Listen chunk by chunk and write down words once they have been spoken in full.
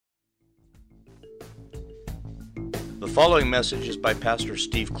The following message is by Pastor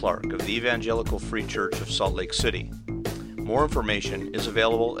Steve Clark of the Evangelical Free Church of Salt Lake City. More information is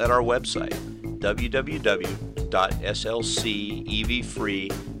available at our website,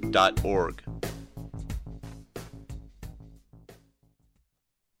 www.slcevfree.org.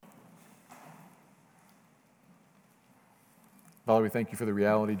 Father, we thank you for the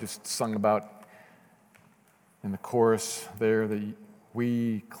reality just sung about in the chorus there, that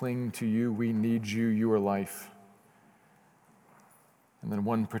we cling to you, we need you, you are life. And then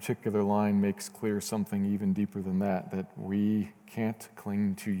one particular line makes clear something even deeper than that we can't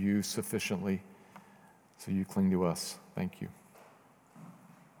cling to you sufficiently, so you cling to us. Thank you.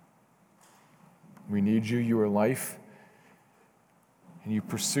 We need you, you are life, and you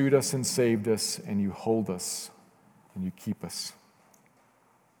pursued us and saved us, and you hold us, and you keep us.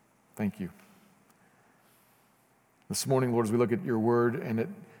 Thank you. This morning, Lord, as we look at your word, and it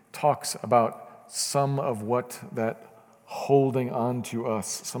talks about some of what that holding on to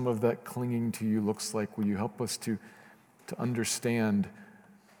us, some of that clinging to you looks like, will you help us to understand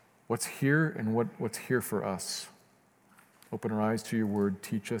what's here and what's here for us? Open our eyes to your word,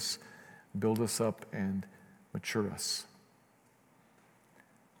 teach us, build us up, and mature us.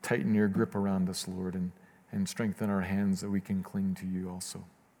 Tighten your grip around us, Lord, and strengthen our hands that we can cling to you also.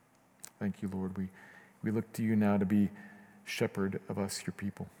 Thank you, Lord. We look to you now to be shepherd of us, your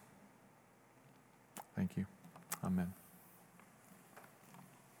people. Thank you. Amen.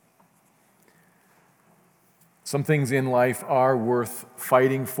 Some things in life are worth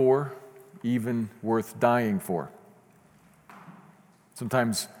fighting for, even worth dying for.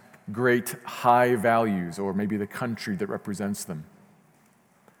 Sometimes great high values, or maybe the country that represents them.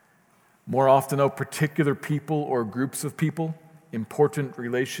 More often, though, particular people or groups of people, important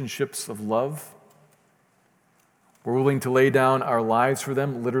relationships of love. We're willing to lay down our lives for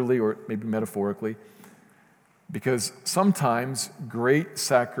them, literally or maybe metaphorically, because sometimes great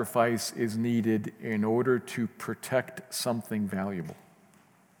sacrifice is needed in order to protect something valuable.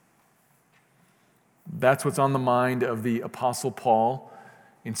 That's what's on the mind of the Apostle Paul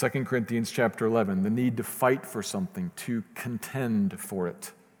in 2 Corinthians chapter 11, the need to fight for something, to contend for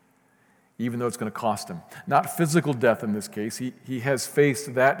it, even though it's going to cost him. Not physical death in this case. He has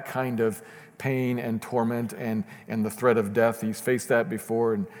faced that kind of pain and torment and the threat of death. He's faced that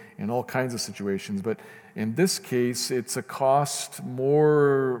before in all kinds of situations. But in this case, it's a cost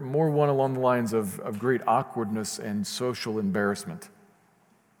more one along the lines of great awkwardness and social embarrassment.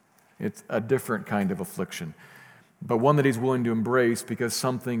 It's a different kind of affliction, but one that he's willing to embrace because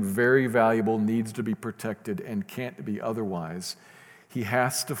something very valuable needs to be protected and can't be otherwise. He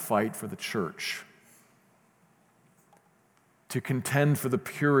has to fight for the church, to contend for the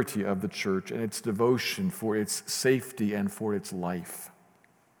purity of the church and its devotion, for its safety and for its life.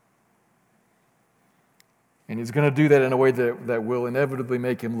 And he's going to do that in a way that will inevitably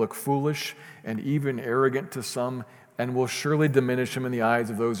make him look foolish and even arrogant to some, and will surely diminish him in the eyes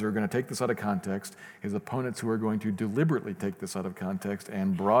of those who are going to take this out of context, his opponents who are going to deliberately take this out of context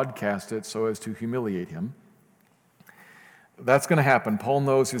and broadcast it so as to humiliate him. That's going to happen. Paul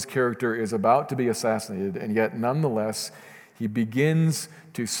knows his character is about to be assassinated, and yet nonetheless, he begins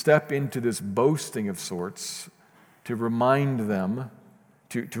to step into this boasting of sorts to remind them,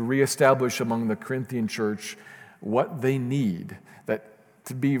 to reestablish among the Corinthian church what they need, that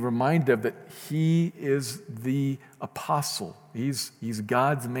to be reminded of that he is the apostle. He's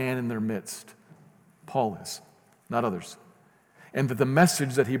God's man in their midst. Paul is, not others. And that the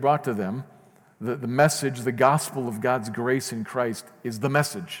message that he brought to them, the message, the gospel of God's grace in Christ, is the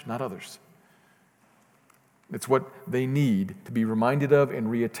message, not others. It's what they need to be reminded of and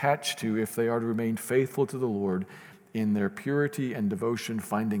reattached to if they are to remain faithful to the Lord in their purity and devotion,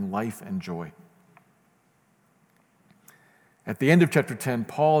 finding life and joy. At the end of chapter 10,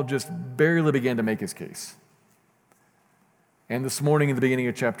 Paul just barely began to make his case. And this morning, in the beginning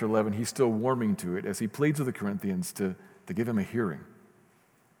of chapter 11, he's still warming to it as he pleads with the Corinthians to give him a hearing,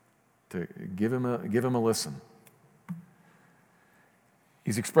 to give him a listen.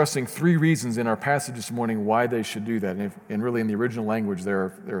 He's expressing three reasons in our passage this morning why they should do that. And really in the original language,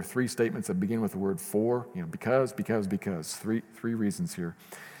 there are three statements that begin with the word for, because. Three reasons here.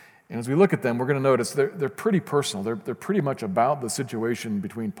 And as we look at them, we're going to notice they're pretty personal. They're pretty much about the situation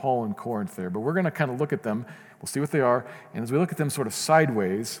between Paul and Corinth there. But we're going to kind of look at them. We'll see what they are. And as we look at them sort of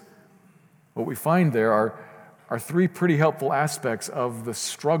sideways, what we find there are three pretty helpful aspects of the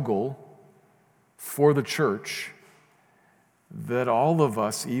struggle for the church that all of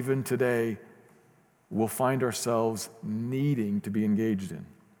us, even today, will find ourselves needing to be engaged in.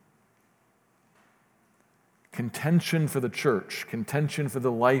 Contention for the church, contention for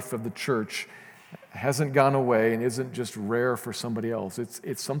the life of the church hasn't gone away and isn't just rare for somebody else.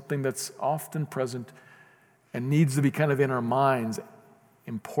 It's something that's often present and needs to be kind of in our minds,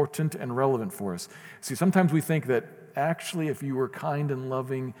 important and relevant for us. See, sometimes we think that actually if you were kind and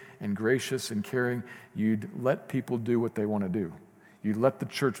loving and gracious and caring, you'd let people do what they want to do. You'd let the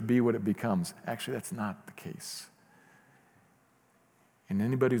church be what it becomes. Actually, that's not the case. And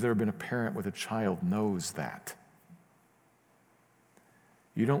anybody who's ever been a parent with a child knows that.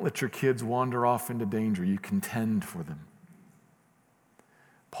 You don't let your kids wander off into danger. You contend for them.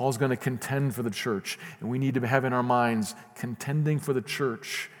 Paul's going to contend for the church, and we need to have in our minds contending for the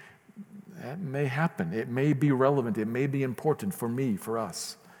church. That may happen. It may be relevant. It may be important for me, for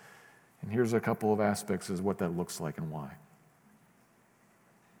us. And here's a couple of aspects of what that looks like and why.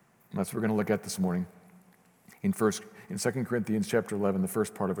 And that's what we're going to look at this morning. In 2 Corinthians chapter 11, the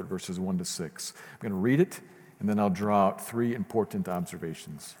first part of it, verses 1 to 6. I'm going to read it, and then I'll draw out three important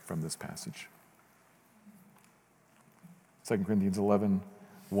observations from this passage. 2 Corinthians 11,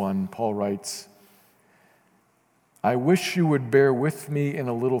 1, Paul writes, I wish you would bear with me in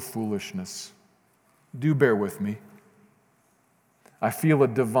a little foolishness. Do bear with me. I feel a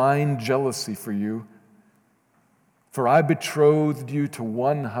divine jealousy for you, for I betrothed you to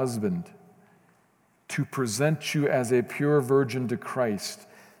one husband, to present you as a pure virgin to Christ.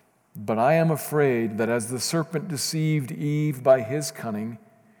 But I am afraid that as the serpent deceived Eve by his cunning,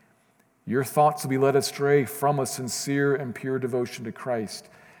 your thoughts will be led astray from a sincere and pure devotion to Christ.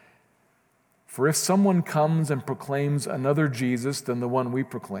 For if someone comes and proclaims another Jesus than the one we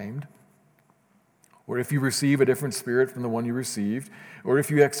proclaimed, or if you receive a different spirit from the one you received, or if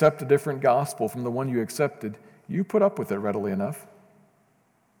you accept a different gospel from the one you accepted, you put up with it readily enough.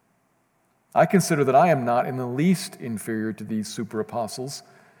 I consider that I am not in the least inferior to these super apostles.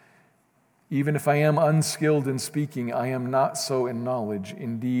 Even if I am unskilled in speaking, I am not so in knowledge.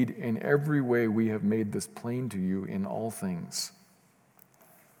 Indeed, in every way we have made this plain to you in all things.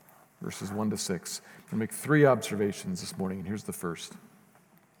 Verses 1 to 6. I'll make three observations this morning, and here's the first.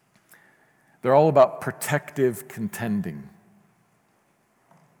 They're all about protective contending.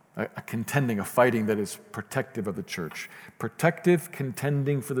 A fighting that is protective of the church. Protective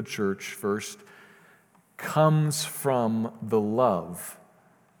contending for the church, first, comes from the love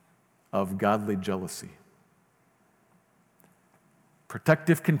of godly jealousy.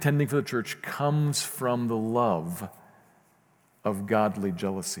 Protective contending for the church comes from the love of godly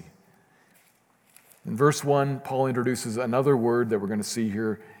jealousy. In verse 1, Paul introduces another word that we're going to see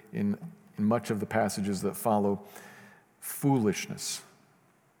here in much of the passages that follow, foolishness.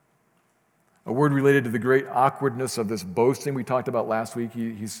 A word related to the great awkwardness of this boasting we talked about last week.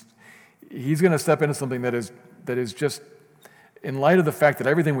 He's going to step into something that is just, in light of the fact that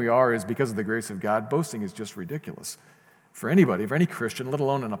everything we are is because of the grace of God, boasting is just ridiculous for anybody, for any Christian, let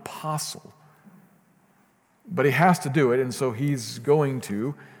alone an apostle. But he has to do it, and so he's going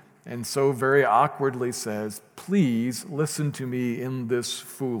to, and so very awkwardly says, please listen to me in this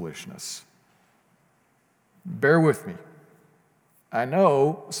foolishness. Bear with me. I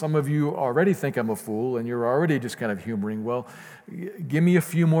know some of you already think I'm a fool, and you're already just kind of humoring. Well, give me a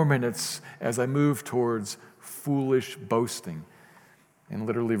few more minutes as I move towards foolish boasting. And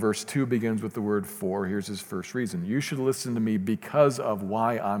literally verse 2 begins with the word for. Here's his first reason. You should listen to me because of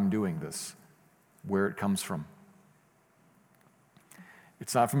why I'm doing this, where it comes from.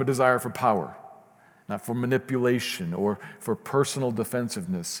 It's not from a desire for power, not for manipulation or for personal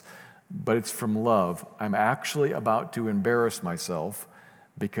defensiveness, but it's from love. I'm actually about to embarrass myself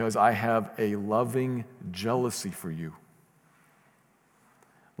because I have a loving jealousy for you,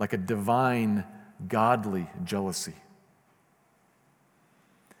 like a divine, godly jealousy.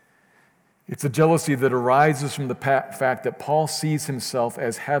 It's a jealousy that arises from the fact that Paul sees himself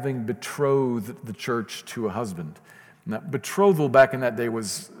as having betrothed the church to a husband. Now, betrothal back in that day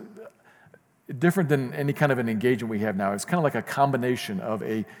was different than any kind of an engagement we have now. It's kind of like a combination of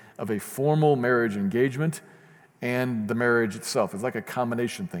a formal marriage engagement and the marriage itself. It's like a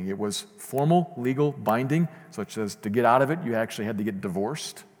combination thing. It was formal, legal, binding, such as to get out of it, you actually had to get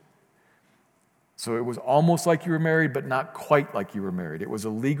divorced. So it was almost like you were married, but not quite like you were married. It was a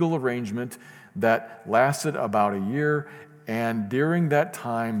legal arrangement that lasted about a year, and during that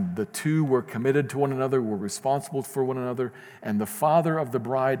time, the two were committed to one another, were responsible for one another, and the father of the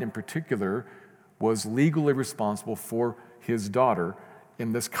bride in particular was legally responsible for his daughter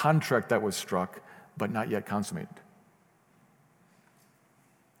in this contract that was struck, but not yet consummated.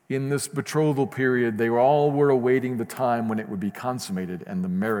 In this betrothal period, they all were awaiting the time when it would be consummated and the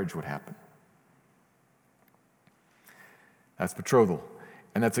marriage would happen. That's betrothal.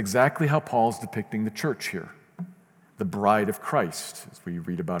 And that's exactly how Paul's depicting the church here, the bride of Christ, as we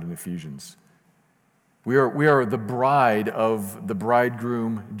read about in Ephesians. We are the bride of the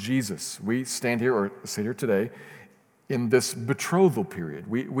bridegroom, Jesus. We stand here, or sit here today, in this betrothal period.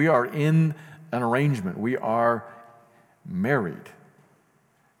 We are in an arrangement. We are married,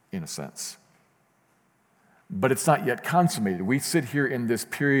 in a sense. But it's not yet consummated. We sit here in this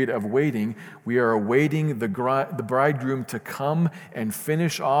period of waiting. We are awaiting the bridegroom to come and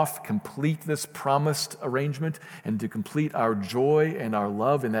finish off, complete this promised arrangement, and to complete our joy and our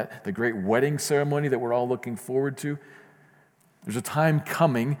love in the great wedding ceremony that we're all looking forward to. There's a time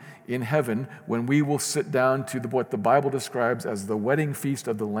coming in heaven when we will sit down to what the Bible describes as the wedding feast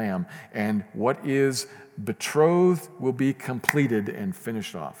of the Lamb, and what is betrothed will be completed and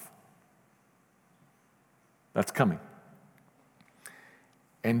finished off. That's coming.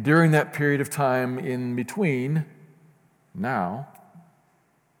 And during that period of time in between, now,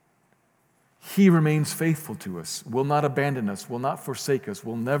 He remains faithful to us, will not abandon us, will not forsake us,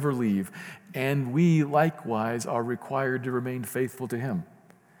 will never leave. And we likewise are required to remain faithful to Him,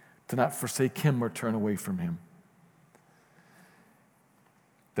 to not forsake Him or turn away from Him.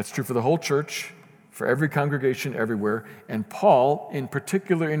 That's true for the whole church, for every congregation everywhere. And Paul, in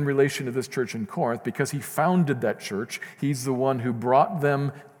particular in relation to this church in Corinth, because he founded that church, he's the one who brought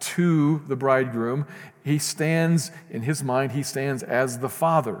them to the bridegroom. He stands, in his mind, he stands as the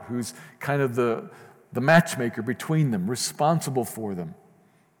father, who's kind of the matchmaker between them, responsible for them.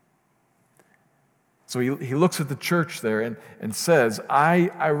 So he looks at the church there and says,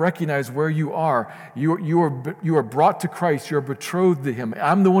 I recognize where you are. You are brought to Christ. You're betrothed to Him.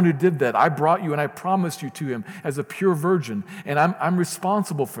 I'm the one who did that. I brought you and I promised you to Him as a pure virgin. And I'm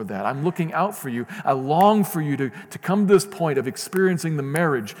responsible for that. I'm looking out for you. I long for you to come to this point of experiencing the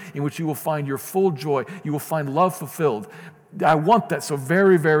marriage in which you will find your full joy. You will find love fulfilled. I want that so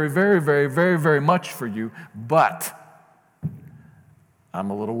very, very, very, very, very, very much for you. But I'm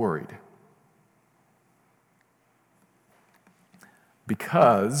a little worried.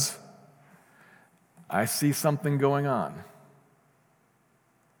 Because I see something going on.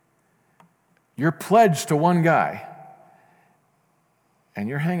 You're pledged to one guy, and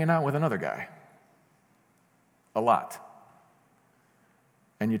you're hanging out with another guy. A lot.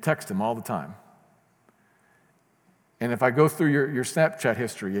 And you text him all the time. And if I go through your Snapchat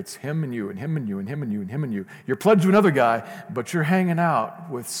history, it's him and you, and him and you, and him and you, and him and you. You're pledged to another guy, but you're hanging out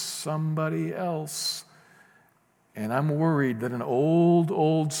with somebody else. And I'm worried that an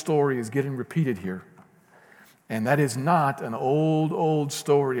old story is getting repeated here. And that is not an old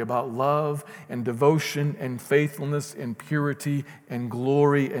story about love and devotion and faithfulness and purity and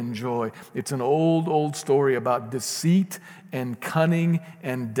glory and joy. It's an old story about deceit and cunning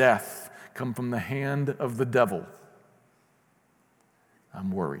and death come from the hand of the devil.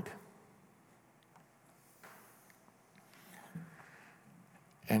 I'm worried.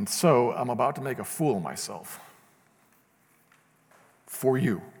 And so I'm about to make a fool of myself. For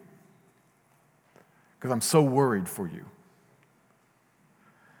you. Because I'm so worried for you.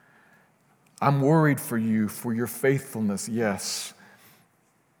 I'm worried for you, for your faithfulness, yes.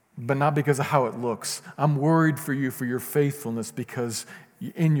 But not because of how it looks. I'm worried for you, for your faithfulness, because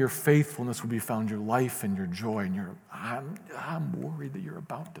in your faithfulness will be found your life and your joy. And I'm worried that you're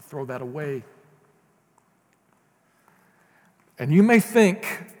about to throw that away. And you may think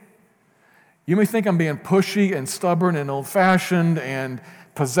I'm being pushy and stubborn and old-fashioned and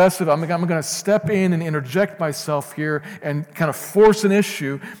possessive. I'm going to step in and interject myself here and kind of force an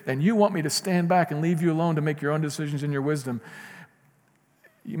issue, and you want me to stand back and leave you alone to make your own decisions in your wisdom.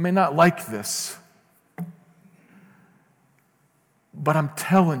 You may not like this, but I'm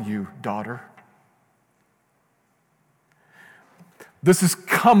telling you, daughter, this is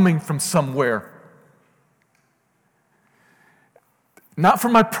coming from somewhere. Not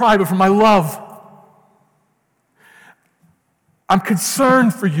from my pride, but from my love. I'm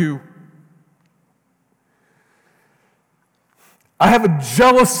concerned for you. I have a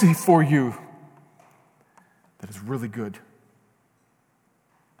jealousy for you that is really good.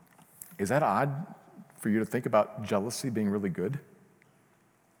 Is that odd for you to think about jealousy being really good?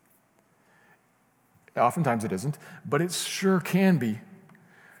 Oftentimes it isn't, but it sure can be.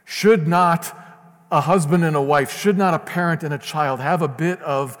 Should not a husband and a wife, should not a parent and a child have a bit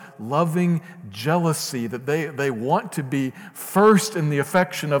of loving jealousy that they want to be first in the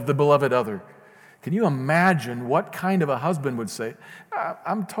affection of the beloved other? Can you imagine what kind of a husband would say,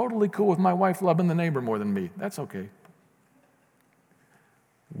 I'm totally cool with my wife loving the neighbor more than me. That's okay.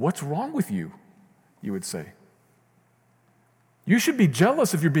 What's wrong with you? You would say. You should be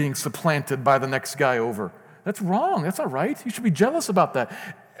jealous if you're being supplanted by the next guy over. That's wrong. That's not right. You should be jealous about that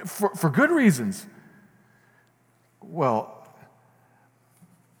for good reasons. Well,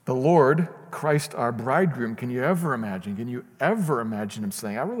 The Lord, Christ our bridegroom, can you ever imagine him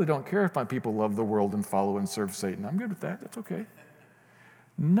saying, I really don't care if my people love the world and follow and serve Satan. I'm good with that. That's okay.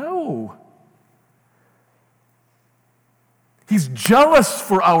 No. He's jealous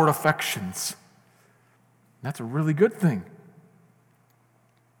for our affections. That's a really good thing.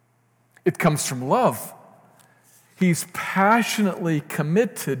 It comes from love. He's passionately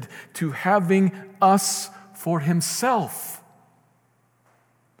committed to having us for himself.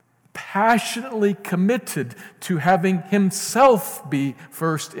 Passionately committed to having himself be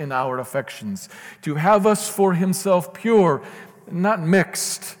first in our affections, to have us for himself pure, not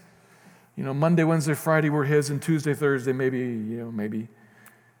mixed. Monday, Wednesday, Friday were his, and Tuesday, Thursday, maybe.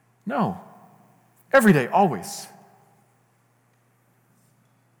 No. Every day, always.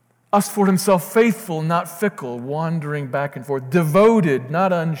 Us for himself, faithful, not fickle, wandering back and forth, devoted,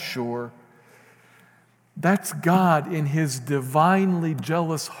 not unsure. That's God in his divinely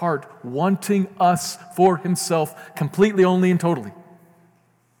jealous heart, wanting us for himself completely, only, and totally.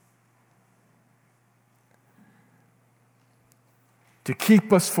 To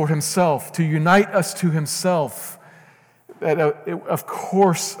keep us for himself, to unite us to himself. Of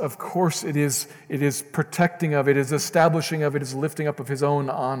course, it is protecting of, it is establishing of, it is lifting up of his own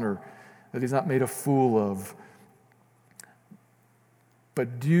honor, that he's not made a fool of.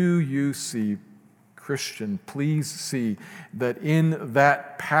 But do you see, Christian, please see that in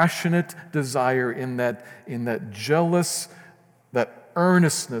that passionate desire, in that jealous, that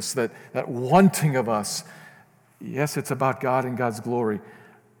earnestness, that wanting of us, yes, it's about God and God's glory.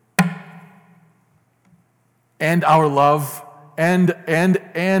 And our love,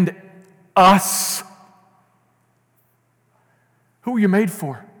 and us. Who are you made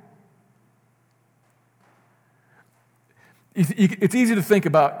for? It's easy to think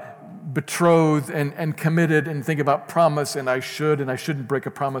about betrothed and committed and think about promise and I shouldn't break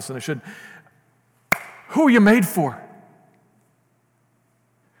a promise and I should. Who are you made for?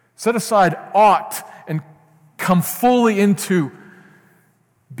 Set aside ought and come fully into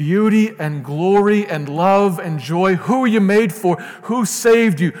beauty and glory and love and joy. Who are you made for? Who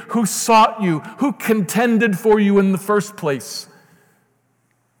saved you? Who sought you? Who contended for you in the first place?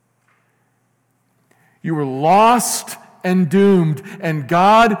 You were lost and doomed, and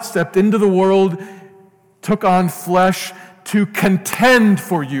God stepped into the world, took on flesh to contend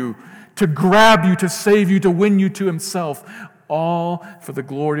for you, to grab you, to save you, to win you to himself, all for the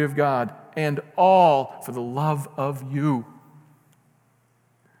glory of God and all for the love of you.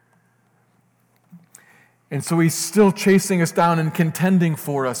 And so he's still chasing us down and contending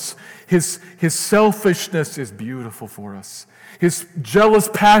for us. His selfishness is beautiful for us. His jealous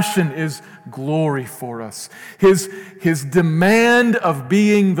passion is glory for us. His demand of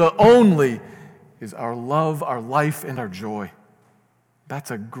being the only is our love, our life, and our joy.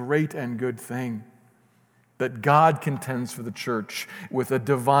 That's a great and good thing. That God contends for the church with a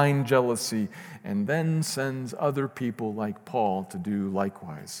divine jealousy and then sends other people like Paul to do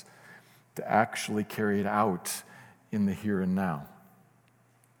likewise, to actually carry it out in the here and now.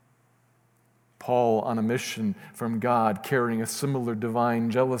 Paul, on a mission from God, carrying a similar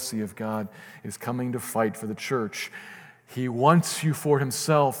divine jealousy of God, is coming to fight for the church. He wants you for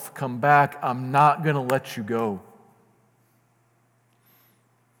himself. Come back. I'm not going to let you go.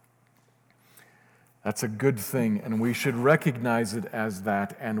 That's a good thing, and we should recognize it as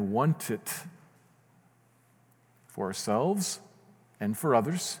that and want it for ourselves and for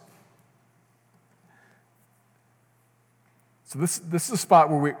others. So this is a spot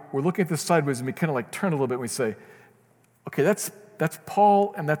where we're looking at this sideways and we kind of like turn a little bit and we say, okay, that's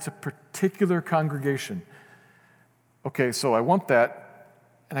Paul and that's a particular congregation. Okay, so I want that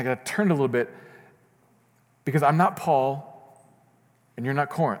and I got to turn a little bit because I'm not Paul and you're not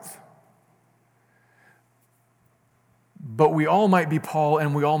Corinth. But we all might be Paul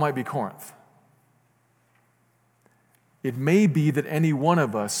and we all might be Corinth. It may be that any one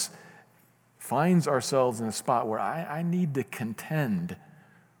of us finds ourselves in a spot where I need to contend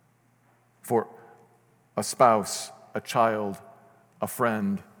for a spouse, a child, a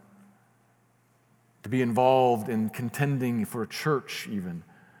friend, to be involved in contending for a church even.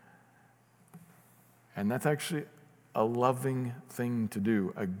 And that's actually a loving thing to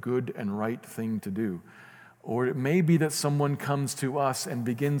do, a good and right thing to do. Or it may be that someone comes to us and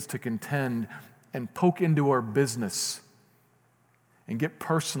begins to contend and poke into our business and get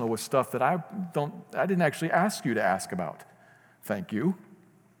personal with stuff that I didn't actually ask you to ask about. Thank you.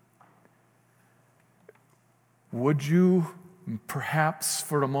 Would you perhaps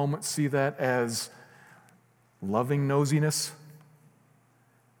for a moment see that as loving nosiness,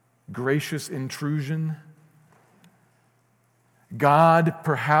 gracious intrusion, God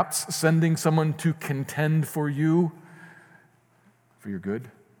perhaps sending someone to contend for you, for your good.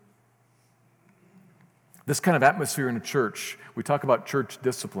 This kind of atmosphere in a church, we talk about church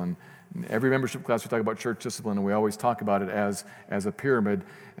discipline. In every membership class we talk about church discipline, and we always talk about it as a pyramid.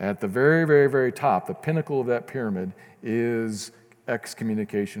 At the very, very, very top, the pinnacle of that pyramid is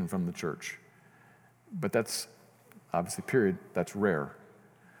excommunication from the church. But that's obviously, period, that's rare.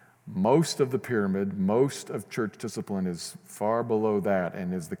 Most of the pyramid, most of church discipline is far below that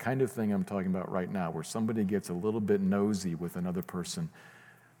and is the kind of thing I'm talking about right now, where somebody gets a little bit nosy with another person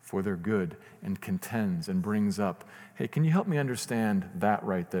for their good and contends and brings up, hey, can you help me understand that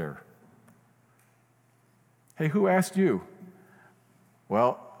right there? Hey, who asked you?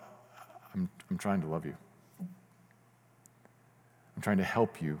 Well, I'm trying to love you. I'm trying to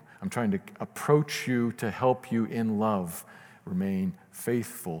help you. I'm trying to approach you to help you in love. Remain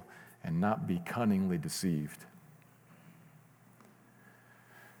faithful and not be cunningly deceived.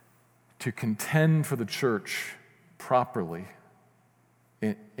 To contend for the church properly,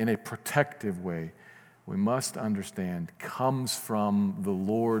 in a protective way, we must understand comes from the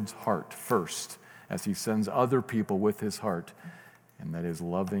Lord's heart first, as he sends other people with his heart, and that is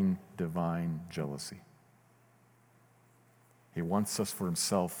loving divine jealousy. He wants us for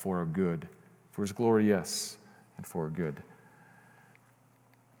himself, for our good, for his glory, yes, and for our good.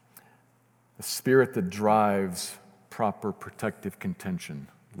 The spirit that drives proper protective contention,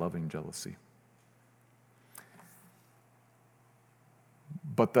 loving jealousy.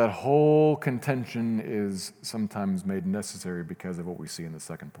 But that whole contention is sometimes made necessary because of what we see in the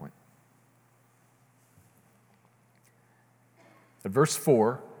second point. At verse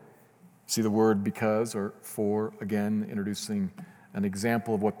 4, see the word because or for, again, introducing an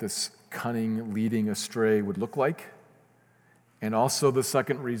example of what this cunning leading astray would look like, and also the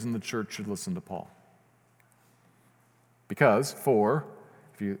second reason the church should listen to Paul. Because, for,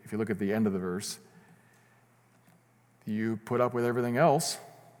 if you look at the end of the verse, you put up with everything else.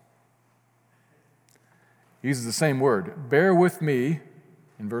 He uses the same word. Bear with me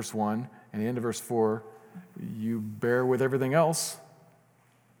in verse 1, and the end of verse 4, you bear with everything else.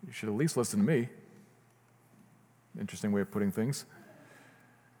 You should at least listen to me. Interesting way of putting things.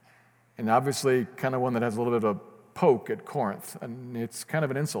 And obviously, kind of one that has a little bit of a poke at Corinth, and it's kind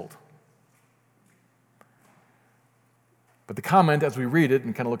of an insult. But the comment, as we read it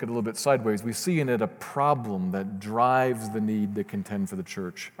and kind of look at it a little bit sideways, we see in it a problem that drives the need to contend for the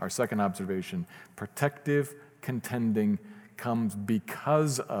church. Our second observation, protective contending comes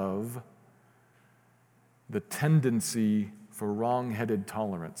because of the tendency for wrong-headed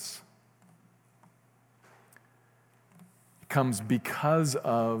tolerance. It comes because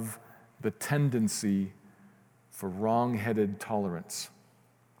of the tendency for wrong-headed tolerance.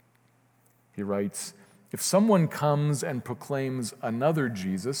 He writes, if someone comes and proclaims another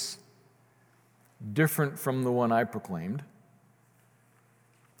Jesus, different from the one I proclaimed,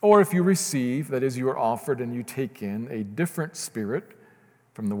 or if you receive, that is, you are offered and you take in a different spirit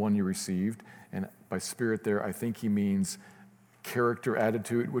from the one you received, and by spirit there, I think he means character,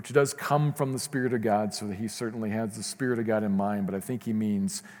 attitude, which does come from the Spirit of God, so that he certainly has the Spirit of God in mind, but I think he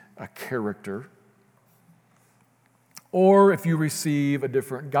means a character. Or if you receive a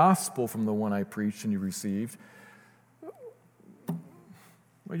different gospel from the one I preached and you received,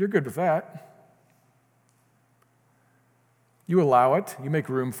 well, you're good with that. You allow it. You make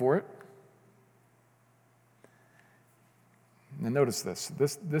room for it. And notice this.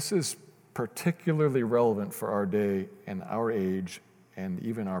 This is particularly relevant for our day and our age and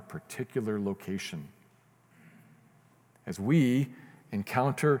even our particular location. As we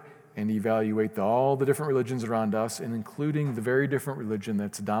encounter and evaluate all the different religions around us, and including the very different religion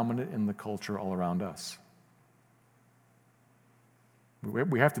that's dominant in the culture all around us.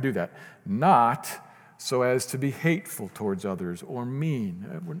 We have to do that. Not so as to be hateful towards others or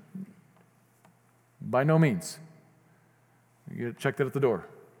mean. By no means. You check that at the door.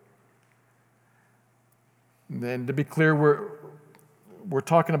 And to be clear, we're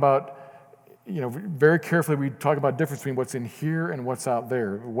talking about, very carefully we talk about the difference between what's in here and what's out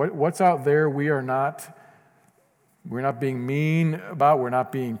there. What's out there we're not being mean about, we're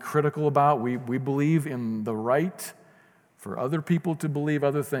not being critical about. We believe in the right for other people to believe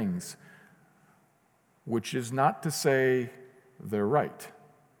other things, which is not to say they're right.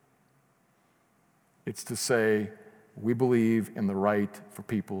 It's to say we believe in the right for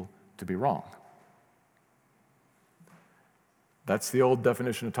people to be wrong. That's the old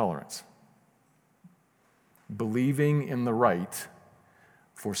definition of tolerance. Believing in the right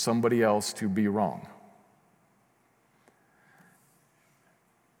for somebody else to be wrong.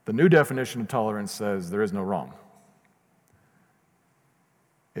 The new definition of tolerance says there is no wrong.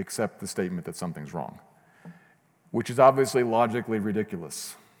 accept the statement that something's wrong, which is obviously logically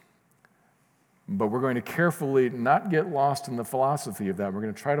ridiculous. But we're going to carefully not get lost in the philosophy of that. We're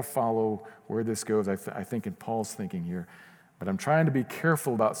going to try to follow where this goes, I think, in Paul's thinking here. But I'm trying to be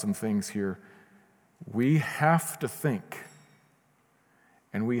careful about some things here. We have to think,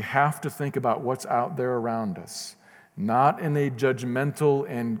 and we have to think about what's out there around us, not in a judgmental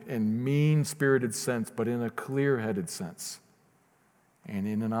and mean-spirited sense, but in a clear-headed sense and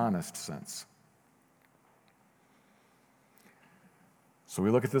in an honest sense. So we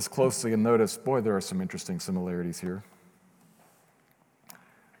look at this closely and notice, boy, there are some interesting similarities here.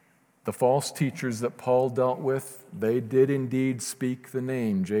 The false teachers that Paul dealt with, they did indeed speak the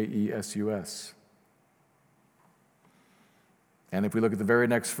name Jesus. And if we look at the very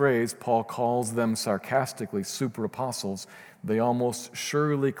next phrase, Paul calls them sarcastically super apostles. They almost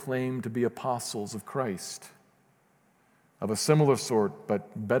surely claim to be apostles of Christ, of a similar sort,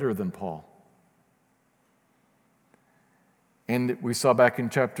 but better than Paul. And we saw back in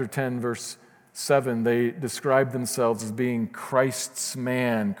chapter 10, verse 7, they described themselves as being Christ's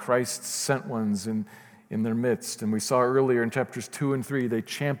man, Christ's sent ones in their midst. And we saw earlier in chapters 2 and 3, they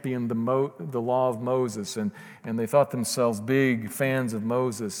championed the law of Moses, and they thought themselves big fans of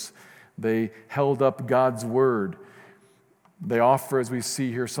Moses. They held up God's word. They offer, as we see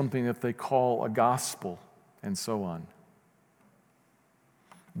here, something that they call a gospel, and so on.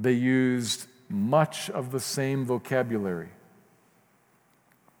 They used much of the same vocabulary,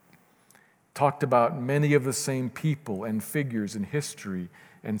 talked about many of the same people and figures in history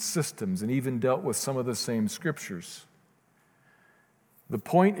and systems, and even dealt with some of the same scriptures. The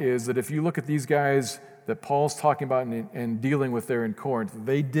point is that if you look at these guys that Paul's talking about and dealing with there in Corinth,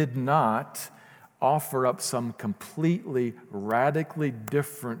 they did not offer up some completely, radically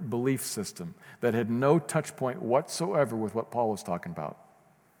different belief system that had no touch point whatsoever with what Paul was talking about.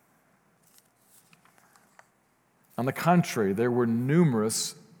 On the contrary, there were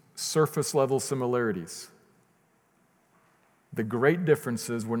numerous surface-level similarities. The great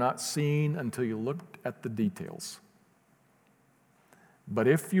differences were not seen until you looked at the details. But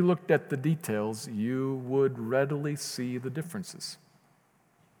if you looked at the details, you would readily see the differences.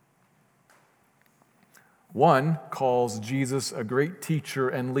 One calls Jesus a great teacher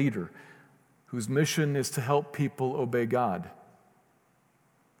and leader whose mission is to help people obey God.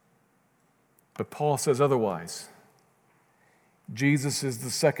 But Paul says otherwise. Jesus is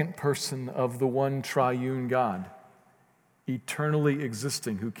the second person of the one triune God, eternally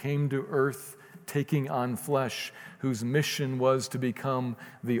existing, who came to earth taking on flesh, whose mission was to become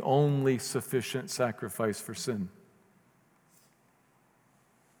the only sufficient sacrifice for sin.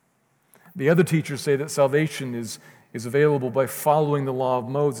 The other teachers say that salvation is available by following the law of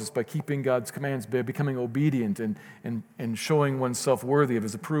Moses, by keeping God's commands, by becoming obedient and showing oneself worthy of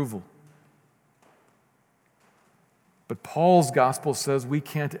his approval. But Paul's gospel says we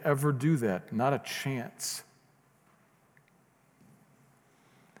can't ever do that, not a chance.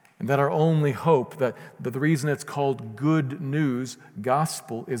 And that our only hope, that the reason it's called good news,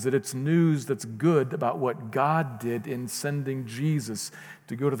 gospel, is that it's news that's good about what God did in sending Jesus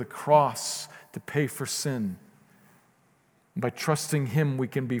to go to the cross to pay for sin. By trusting him, we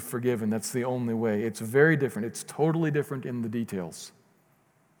can be forgiven. That's the only way. It's very different. It's totally different in the details.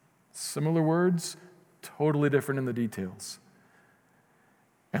 Similar words, totally different in the details.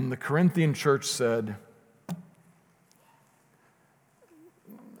 And the Corinthian church said,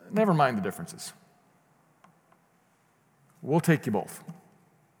 never mind the differences. We'll take you both.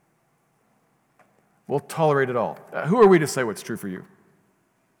 We'll tolerate it all. Who are we to say what's true for you?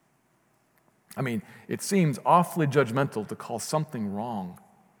 I mean, it seems awfully judgmental to call something wrong.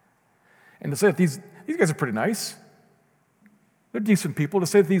 And to say that these guys are pretty nice. They're decent people. To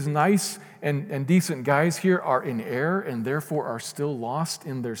say that these nice and decent guys here are in error and therefore are still lost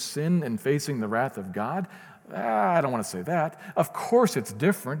in their sin and facing the wrath of God, I don't want to say that. Of course it's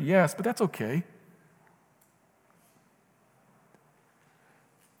different, yes, but that's okay.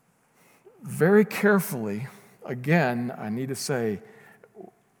 Very carefully, again, I need to say,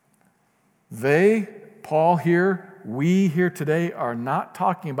 Paul here, we here today are not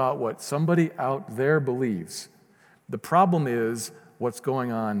talking about what somebody out there believes. The problem is what's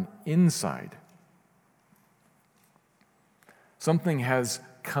going on inside. Something has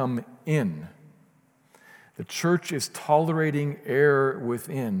come in. The church is tolerating error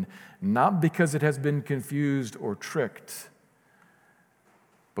within, not because it has been confused or tricked,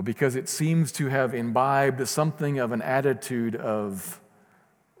 but because it seems to have imbibed something of an attitude of,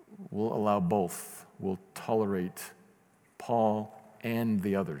 we'll allow both, we'll tolerate Paul and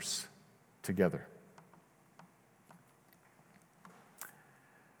the others together.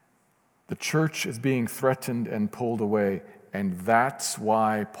 church is being threatened and pulled away, and that's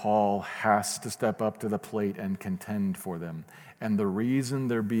why Paul has to step up to the plate and contend for them. And the reason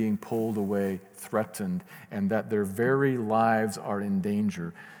they're being pulled away, threatened, and that their very lives are in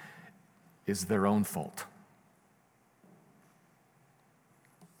danger is their own fault.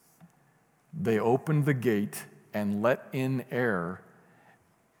 They opened the gate and let in air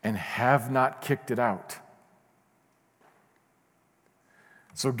and have not kicked it out.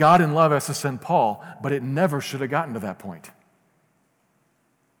 So God in love has to send Paul, but it never should have gotten to that point.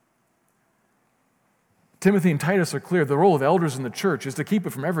 Timothy and Titus are clear. The role of elders in the church is to keep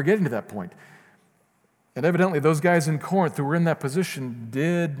it from ever getting to that point. And evidently, those guys in Corinth who were in that position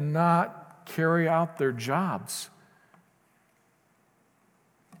did not carry out their jobs.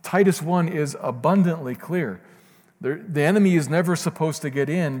 Titus 1 is abundantly clear. The enemy is never supposed to get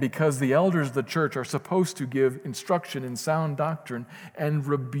in because the elders of the church are supposed to give instruction in sound doctrine and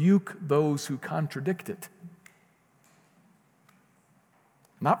rebuke those who contradict it.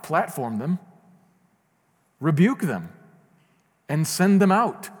 Not platform them. Rebuke them and send them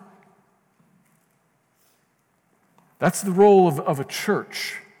out. That's the role of a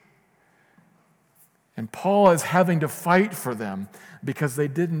church. And Paul is having to fight for them because they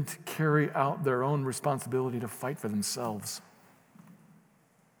didn't carry out their own responsibility to fight for themselves.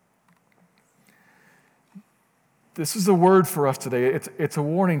 This is a word for us today. It's a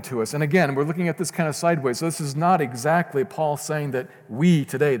warning to us. And again, we're looking at this kind of sideways. So this is not exactly Paul saying that we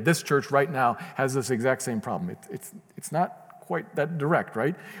today, this church right now, has this exact same problem. It's not quite that direct,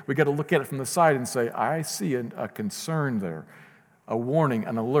 right? We got to look at it from the side and say, I see a concern there, a warning,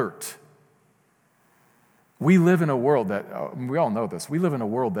 an alert. We live in a world that, we all know this, we live in a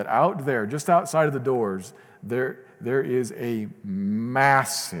world that out there, just outside of the doors, there is a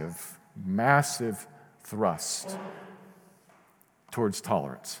massive, massive thrust towards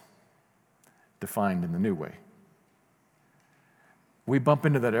tolerance, defined in the new way. We bump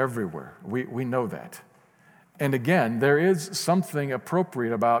into that everywhere. We know that. And again, there is something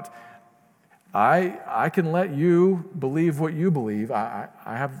appropriate about, I can let you believe what you believe.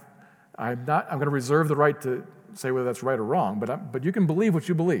 I'm going to reserve the right to say whether that's right or wrong, but you can believe what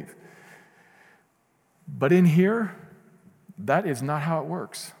you believe. But in here, that is not how it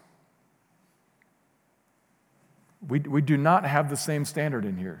works. We do not have the same standard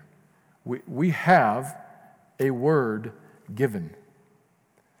in here. We have a word given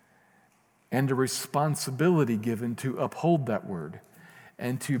and a responsibility given to uphold that word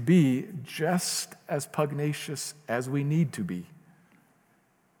and to be just as pugnacious as we need to be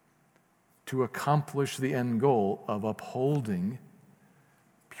to accomplish the end goal of upholding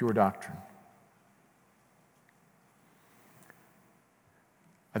pure doctrine.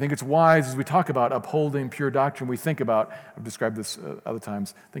 I think it's wise as we talk about upholding pure doctrine, we think about, I've described this other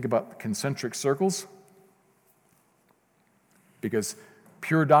times, think about concentric circles. Because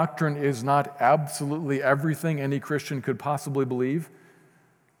pure doctrine is not absolutely everything any Christian could possibly believe.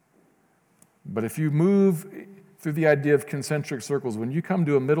 But if you move through the idea of concentric circles, when you come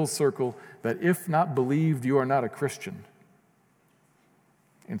to a middle circle that if not believed, you are not a Christian.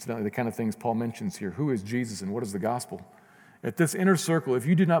 Incidentally, the kind of things Paul mentions here. Who is Jesus and what is the gospel? At this inner circle, if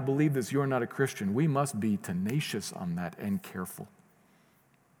you do not believe this, you are not a Christian. We must be tenacious on that and careful.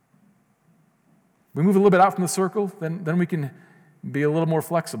 We move a little bit out from the circle, then we can be a little more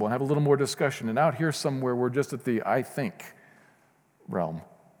flexible and have a little more discussion. And out here somewhere, we're just at the I think realm.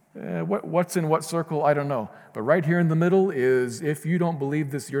 What's in what circle, I don't know. But right here in the middle is, if you don't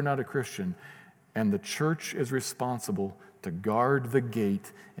believe this, you're not a Christian. And the church is responsible to guard the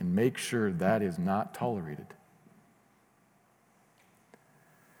gate and make sure that is not tolerated.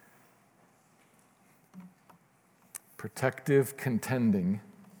 Protective contending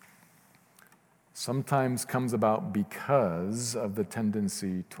sometimes comes about because of the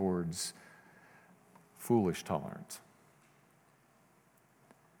tendency towards foolish tolerance.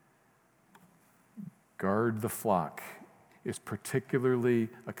 Guard the flock is particularly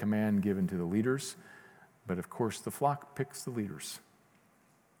a command given to the leaders, but of course the flock picks the leaders.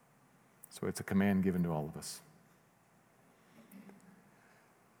 So it's a command given to all of us.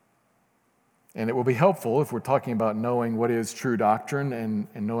 And it will be helpful if we're talking about knowing what is true doctrine and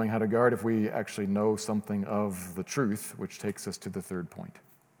knowing how to guard if we actually know something of the truth, which takes us to the third point.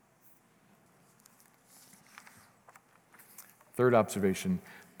 Third observation,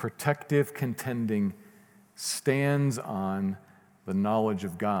 protective contending stands on the knowledge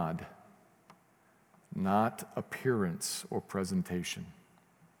of God, not appearance or presentation.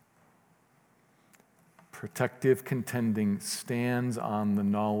 Protective contending stands on the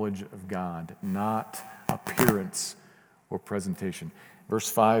knowledge of God, not appearance or presentation. Verse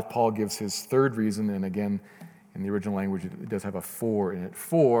 5, Paul gives his third reason, and again, in the original language, it does have a for in it.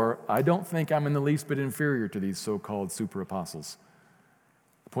 For, I don't think I'm in the least bit inferior to these so-called super apostles.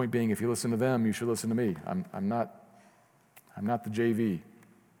 The point being, if you listen to them, you should listen to me. I'm not the JV.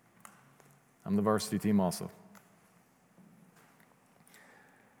 I'm the varsity team also.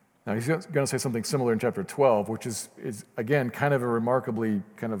 Now, he's going to say something similar in chapter 12, which is again, kind of a remarkably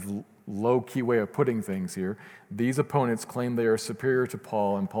kind of low-key way of putting things here. These opponents claim they are superior to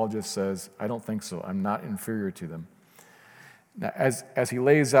Paul, and Paul just says, I don't think so. I'm not inferior to them. Now, as he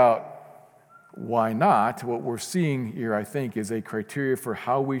lays out why not, what we're seeing here, I think, is a criteria for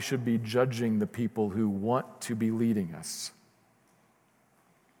how we should be judging the people who want to be leading us.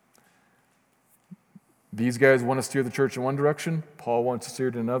 These guys want to steer the church in one direction. Paul wants to steer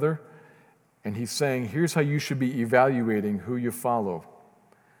it in another. And he's saying, here's how you should be evaluating who you follow.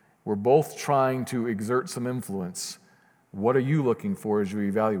 We're both trying to exert some influence. What are you looking for as you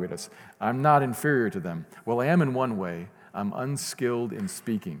evaluate us? I'm not inferior to them. Well, I am in one way. I'm unskilled in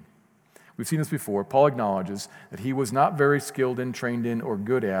speaking. We've seen this before. Paul acknowledges that he was not very skilled in, trained in, or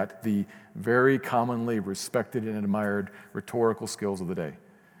good at the very commonly respected and admired rhetorical skills of the day.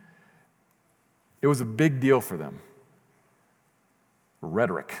 It was a big deal for them.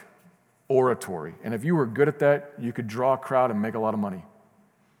 Rhetoric, oratory. And if you were good at that, you could draw a crowd and make a lot of money.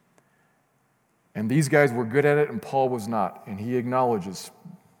 And these guys were good at it, and Paul was not. And he acknowledges,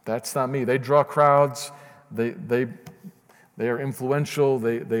 that's not me. They draw crowds. They are influential.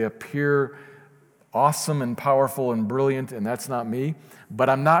 They appear awesome and powerful and brilliant, and that's not me. But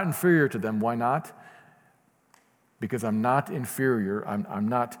I'm not inferior to them. Why not? Because I'm not inferior. I'm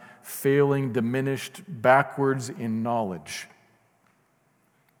not failing, diminished, backwards in knowledge.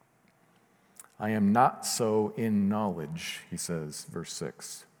 I am not so in knowledge, he says, verse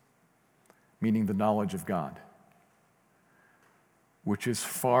 6, meaning the knowledge of God, which is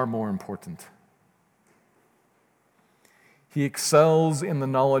far more important. He excels in the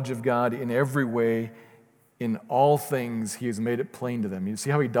knowledge of God in every way. In all things, he has made it plain to them. You see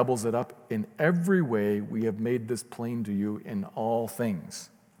how he doubles it up? In every way, we have made this plain to you in all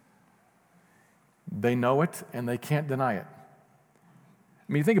things. They know it, and they can't deny it.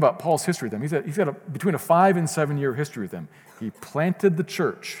 I mean, you think about Paul's history with them. He's got between a 5 and 7 year history with them. He planted the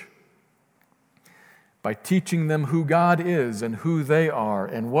church by teaching them who God is and who they are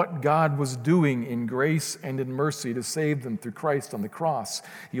and what God was doing in grace and in mercy to save them through Christ on the cross.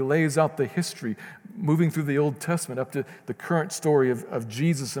 He lays out the history, moving through the Old Testament up to the current story of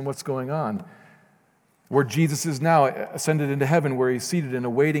Jesus and what's going on, where Jesus is now ascended into heaven, where he's seated and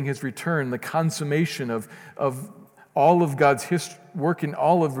awaiting his return, the consummation of all of God's work in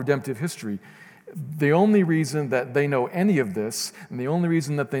all of redemptive history. The only reason that they know any of this, and the only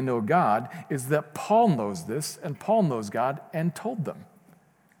reason that they know God, is that Paul knows this, and Paul knows God, and told them.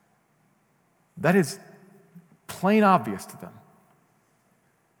 That is plain obvious to them.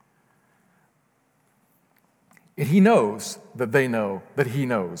 And he knows that they know that he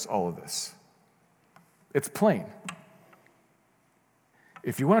knows all of this. It's plain.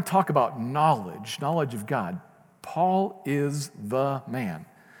 If you want to talk about knowledge of God, Paul is the man.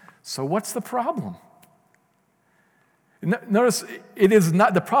 So what's the problem? Notice,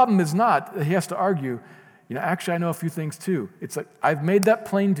 the problem is not that he has to argue, actually I know a few things too. It's like, I've made that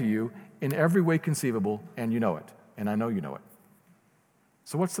plain to you in every way conceivable, and you know it, and I know you know it.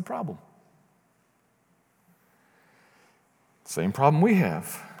 So what's the problem? Same problem we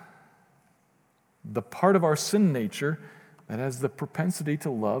have. The part of our sin nature that has the propensity to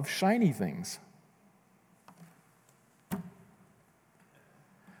love shiny things.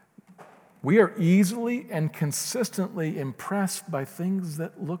 We are easily and consistently impressed by things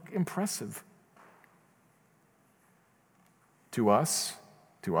that look impressive to us,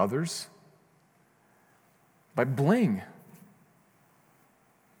 to others, by bling,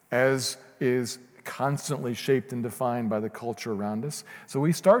 as is constantly shaped and defined by the culture around us. So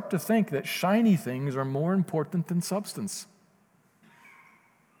we start to think that shiny things are more important than substance,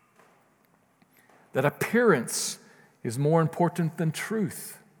 that appearance is more important than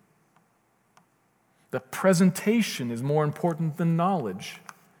truth. The presentation is more important than knowledge.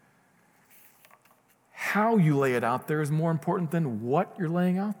 How you lay it out there is more important than what you're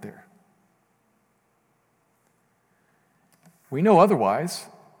laying out there. We know otherwise,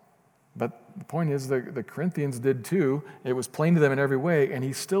 but the point is the Corinthians did too. It was plain to them in every way, and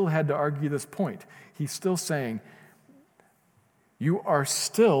he still had to argue this point. He's still saying, you are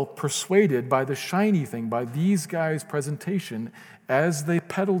still persuaded by the shiny thing, by these guys' presentation, as they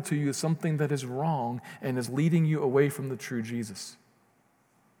peddle to you something that is wrong and is leading you away from the true Jesus.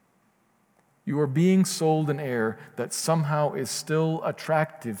 You are being sold an air that somehow is still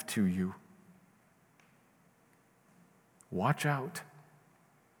attractive to you. Watch out.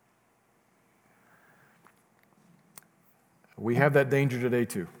 We have that danger today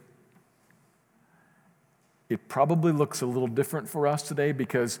too. It probably looks a little different for us today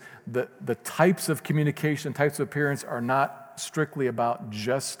because the types of communication, types of appearance are not strictly about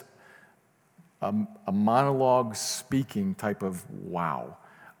just a monologue speaking type of wow.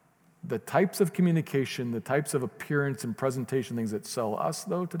 The types of communication, the types of appearance and presentation things that sell us,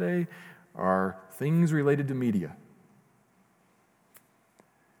 though, today are things related to media.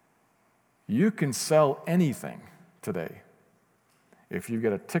 You can sell anything today if you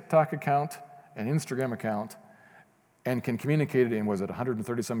get a TikTok account, an Instagram account, and can communicate it in,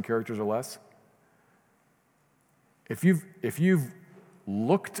 130-some characters or less? If you've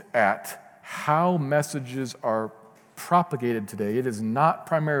looked at how messages are propagated today, it is not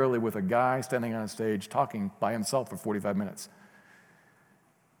primarily with a guy standing on a stage talking by himself for 45 minutes.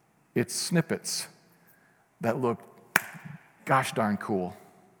 It's snippets that look gosh darn cool.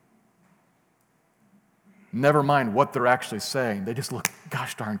 Never mind what they're actually saying. They just look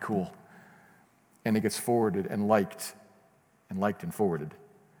gosh darn cool. And it gets forwarded and liked and forwarded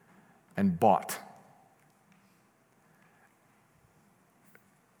and bought.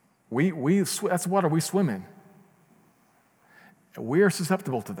 That's water we swim in. We are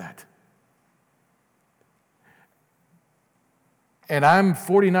susceptible to that. And I'm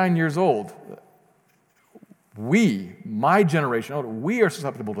 49 years old. My generation, we are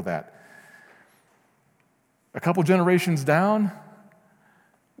susceptible to that. A couple generations down,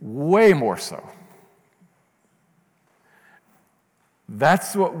 way more so.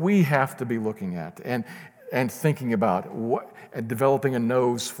 That's what we have to be looking at and thinking about and developing a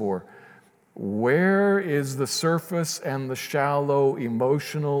nose for. Where is the surface and the shallow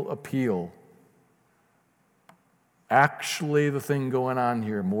emotional appeal actually the thing going on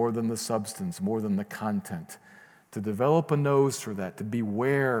here more than the substance, more than the content? To develop a nose for that, to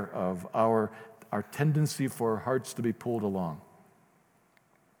beware of our tendency for our hearts to be pulled along.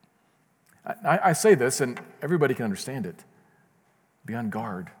 I say this, and everybody can understand it. Be on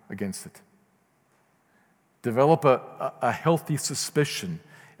guard against it. Develop a healthy suspicion.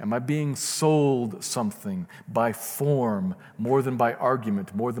 Am I being sold something by form more than by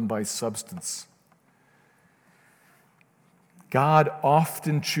argument, more than by substance? God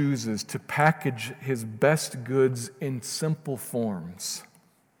often chooses to package his best goods in simple forms,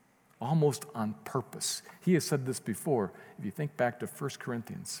 almost on purpose. He has said this before. If you think back to 1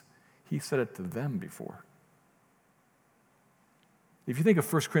 Corinthians, he said it to them before. If you think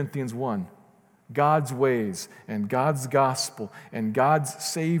of 1 Corinthians 1, God's ways and God's gospel and God's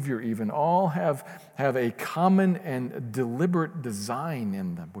Savior even all have a common and deliberate design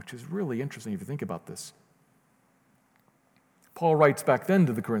in them, which is really interesting if you think about this. Paul writes back then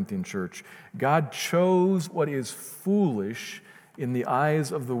to the Corinthian church, God chose what is foolish in the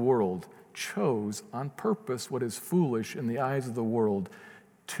eyes of the world, chose on purpose what is foolish in the eyes of the world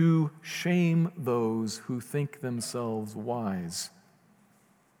to shame those who think themselves wise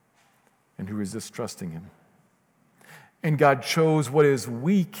and who resist trusting him. And God chose what is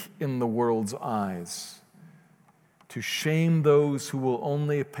weak in the world's eyes to shame those who will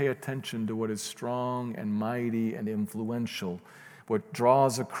only pay attention to what is strong and mighty and influential, what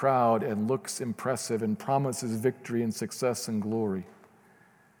draws a crowd and looks impressive and promises victory and success and glory.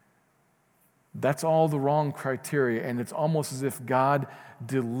 That's all the wrong criteria, and it's almost as if God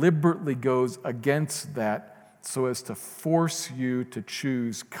deliberately goes against that so as to force you to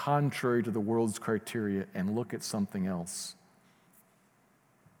choose contrary to the world's criteria and look at something else.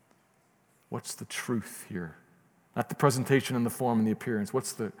 What's the truth here? Not the presentation and the form and the appearance.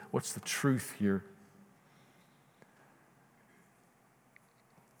 What's the truth here?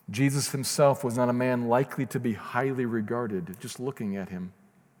 Jesus himself was not a man likely to be highly regarded, just looking at him.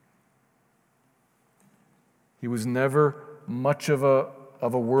 He was never much of a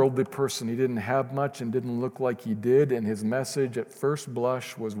worldly person. He didn't have much and didn't look like he did, and his message at first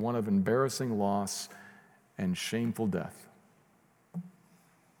blush was one of embarrassing loss and shameful death.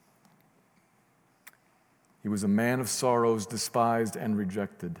 He was a man of sorrows, despised and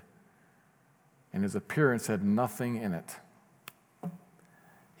rejected, and his appearance had nothing in it.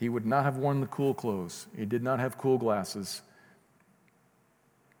 He would not have worn the cool clothes. He did not have cool glasses.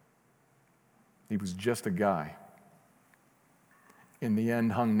 He was just a guy. In the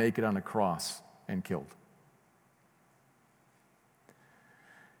end, hung naked on a cross and killed.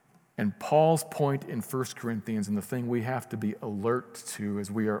 And Paul's point in 1 Corinthians, and the thing we have to be alert to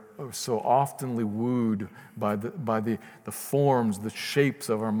as we are so oftenly wooed by the forms, the shapes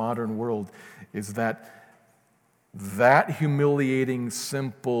of our modern world, is that humiliating,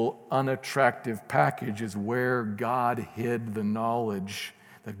 simple, unattractive package is where God hid the knowledge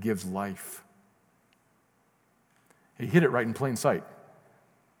that gives life. He hid it right in plain sight,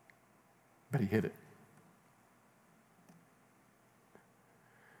 but he hid it.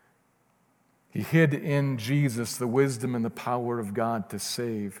 He hid in Jesus the wisdom and the power of God to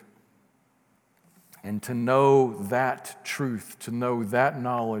save. And to know that truth, to know that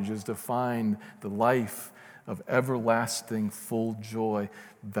knowledge is to find the life of everlasting full joy.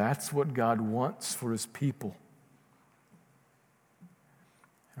 That's what God wants for his people.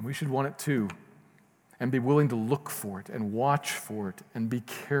 And we should want it too, and be willing to look for it and watch for it and be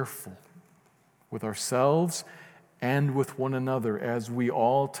careful with ourselves and with one another as we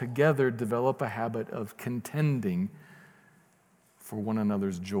all together develop a habit of contending for one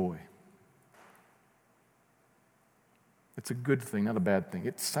another's joy. It's a good thing, not a bad thing.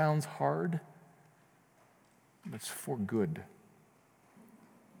 It sounds hard, but it's for good.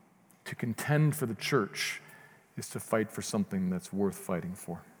 To contend for the church is to fight for something that's worth fighting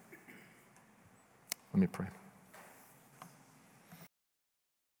for. Let me pray.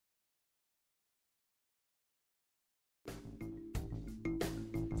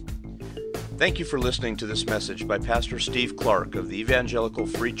 Thank you for listening to this message by Pastor Steve Clark of the Evangelical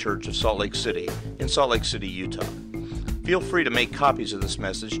Free Church of Salt Lake City in Salt Lake City, Utah. Feel free to make copies of this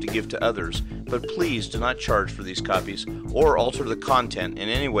message to give to others, but please do not charge for these copies or alter the content in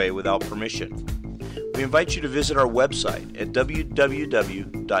any way without permission. We invite you to visit our website at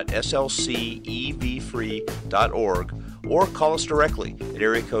www.slcevfree.org or call us directly at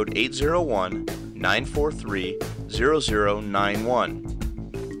area code 801-943-0091.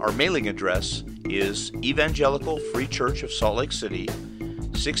 Our mailing address is Evangelical Free Church of Salt Lake City,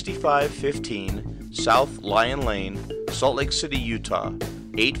 6515 South Lion Lane, Salt Lake City, Utah,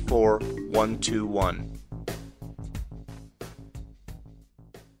 84121.